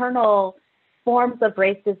external forms of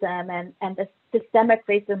racism and the systemic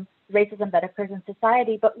racism that occurs in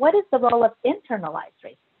society, but what is the role of internalized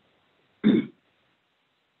racism?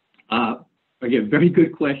 Again, very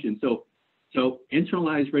good question. So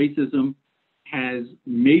internalized racism has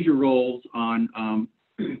major roles on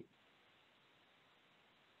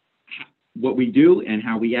what we do and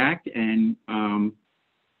how we act, and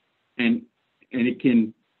it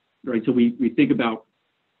can, right? So we think about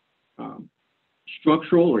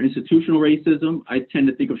structural or institutional racism. I tend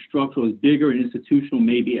to think of structural as bigger, and institutional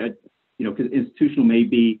maybe at, because institutional may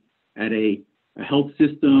be at a health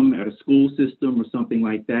system, at a school system, or something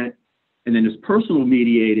like that. And then there's personal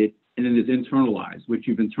mediated, and then there's internalized, which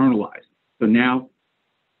you've internalized. So now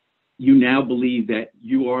you believe that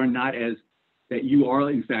you are that you are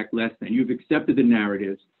in fact less than. You've accepted the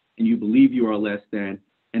narratives, and you believe you are less than,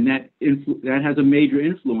 and that has a major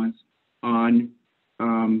influence on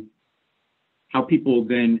how people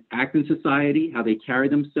then act in society, how they carry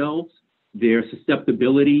themselves, their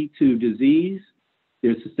susceptibility to disease,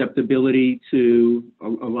 their susceptibility to a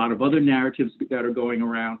lot of other narratives that are going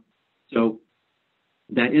around. So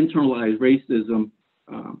that internalized racism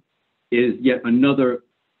is yet another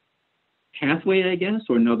pathway, I guess,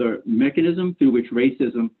 or another mechanism through which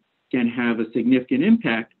racism can have a significant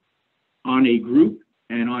impact on a group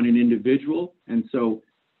and on an individual. And so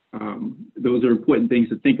those are important things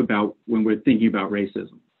to think about when we're thinking about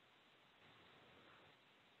racism.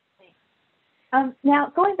 Now,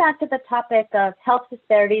 going back to the topic of health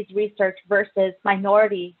disparities research versus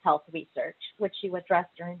minority health research, which you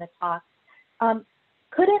addressed during the talk,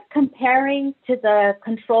 couldn't comparing to the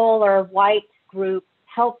control or white group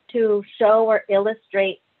help to show or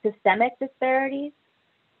illustrate systemic disparities?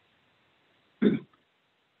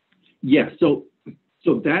 Yes, so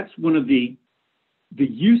that's one of the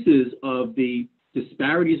uses of the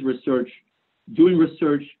disparities research, doing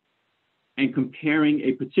research and comparing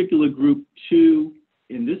a particular group to,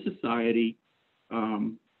 in this society,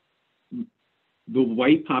 the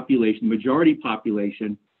white population, majority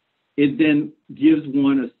population. It then gives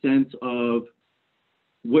one a sense of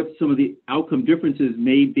what some of the outcome differences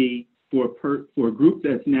may be for a group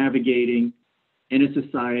that's navigating in a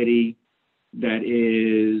society that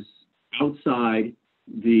is outside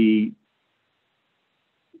the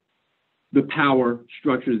power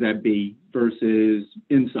structures that be versus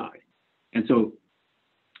inside. And so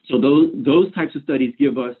those types of studies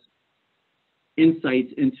give us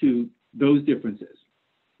insights into those differences.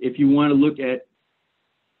 If you want to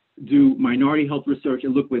do minority health research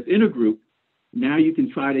and look within a group, now you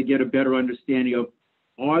can try to get a better understanding of,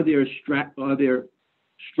 are there structures,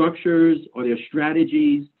 are there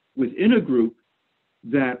strategies within a group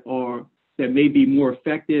that may be more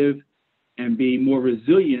effective and be more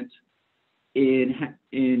resilient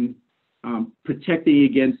in protecting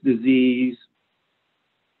against disease,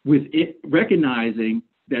 with it recognizing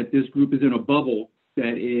that this group is in a bubble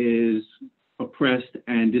that is oppressed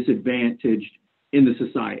and disadvantaged in the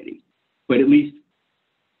society. But at least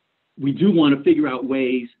we do want to figure out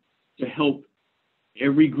ways to help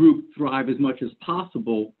every group thrive as much as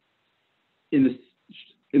possible in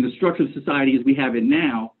the structure of society as we have it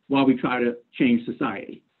now, while we try to change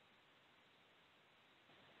society.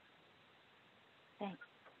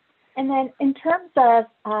 And then in terms of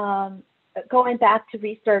going back to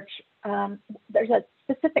research, there's a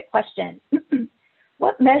specific question.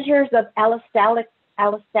 What measures of allostatic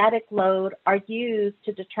load are used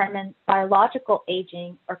to determine biological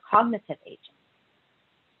aging or cognitive aging?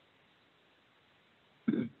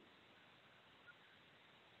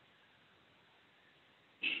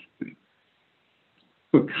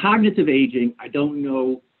 For cognitive aging, I don't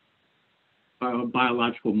know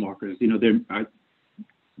biological markers. You know,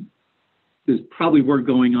 there's probably work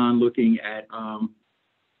going on looking at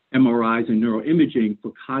MRIs and neuroimaging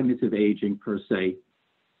for cognitive aging per se.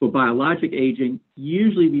 For biologic aging,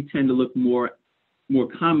 usually we tend to look more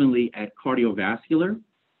commonly at cardiovascular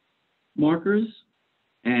markers,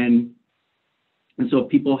 and so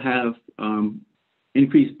people have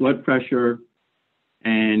increased blood pressure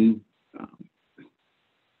and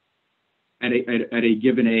at a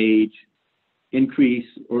given age, increase,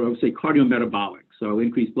 or I would say cardiometabolic. So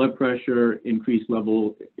increased blood pressure, increased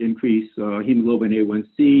hemoglobin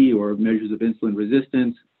A1C, or measures of insulin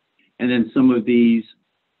resistance. And then some of these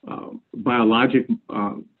some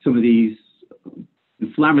of these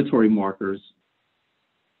inflammatory markers,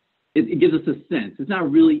 it gives us a sense. It's not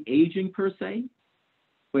really aging per se,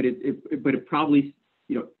 but it probably,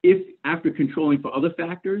 you know, if after controlling for other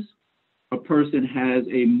factors, a person has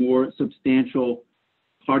a more substantial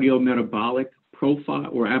cardiometabolic profile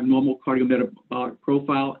or abnormal cardiometabolic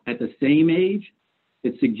profile at the same age,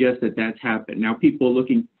 it suggests that that's happened. Now, people look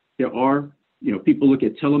at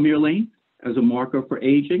telomere length as a marker for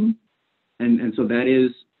aging. And so that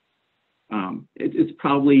is, it's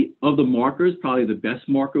probably, of the markers, probably the best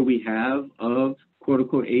marker we have of quote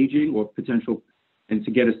unquote aging or potential, and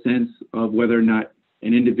to get a sense of whether or not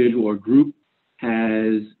an individual or group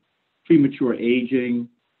has premature aging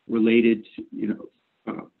related to,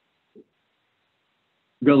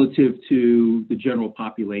 relative to the general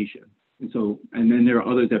population. And then there are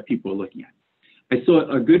others that people are looking at. I saw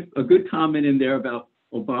a good comment in there about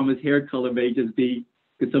Obama's hair color may just be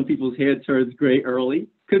because some people's hair turns gray early.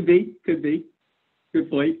 Could be. Good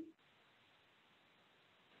point.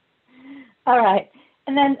 All right.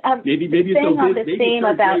 And then maybe staying on this theme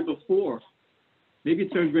about before. Maybe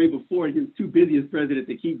it turned gray before and he was too busy as president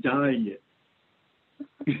to keep dyeing it.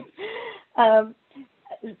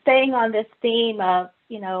 Staying on this theme of,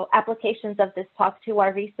 applications of this talk to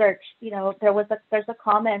our research, there's a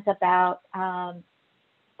comment about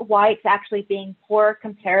whites actually being poor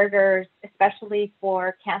comparators, especially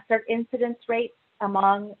for cancer incidence rates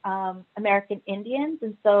among American Indians.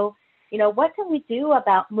 And so, what can we do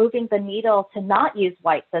about moving the needle to not use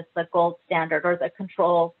whites as the gold standard or the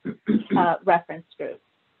control reference group?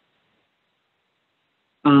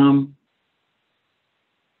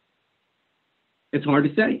 It's hard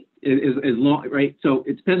to say. As long, right? So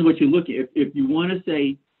it depends on what you look at. If you want to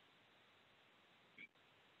say,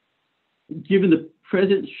 given the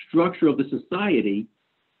present structure of the society,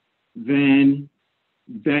 then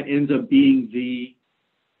that ends up being the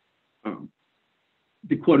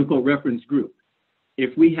quote unquote reference group.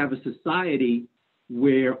 If we have a society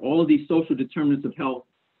where all of these social determinants of health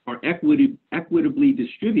are equitably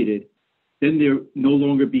distributed, then there no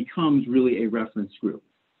longer becomes really a reference group.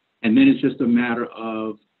 And then it's just a matter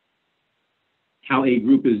of how a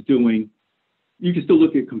group is doing. You can still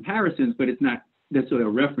look at comparisons, but it's not necessarily a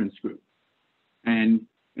reference group. And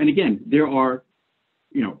again, there are,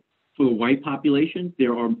 for the white population,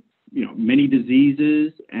 there are, many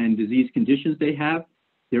diseases and disease conditions they have.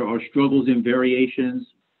 There are struggles and variations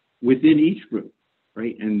within each group,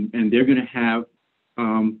 right? And they're going to have,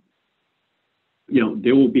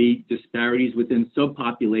 there will be disparities within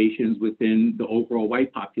subpopulations within the overall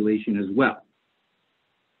white population as well.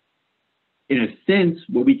 In a sense,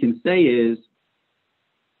 what we can say is,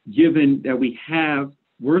 given that we have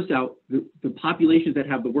the populations that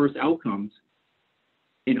have the worst outcomes,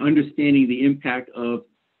 in understanding the impact of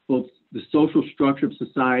both the social structure of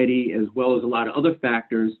society as well as a lot of other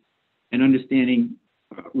factors, and understanding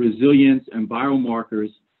resilience and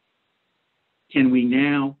biomarkers, can we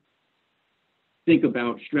now think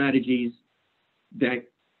about strategies that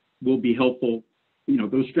will be helpful?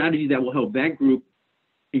 Those strategies that will help that group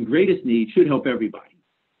in greatest need should help everybody,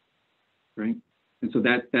 right? And so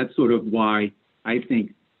that's sort of why I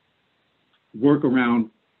think work around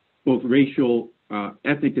both racial,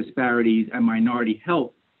 ethnic disparities and minority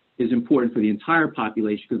health is important for the entire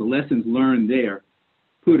population, because the lessons learned there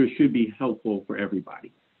could or should be helpful for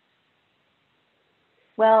everybody.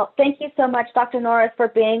 Well, thank you so much, Dr. Norris, for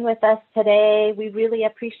being with us today. We really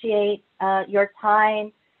appreciate your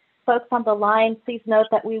time. Folks on the line, please note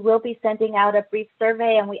that we will be sending out a brief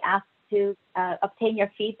survey, and we ask to obtain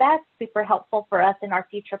your feedback. Super helpful for us in our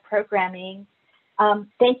future programming.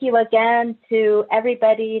 Thank you again to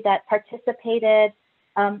everybody that participated.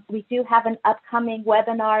 We do have an upcoming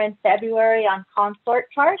webinar in February on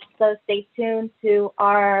consort charts, so stay tuned to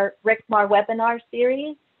our RCMAR webinar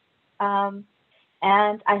series.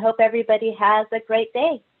 And I hope everybody has a great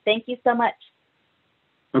day. Thank you so much.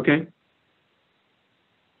 Okay.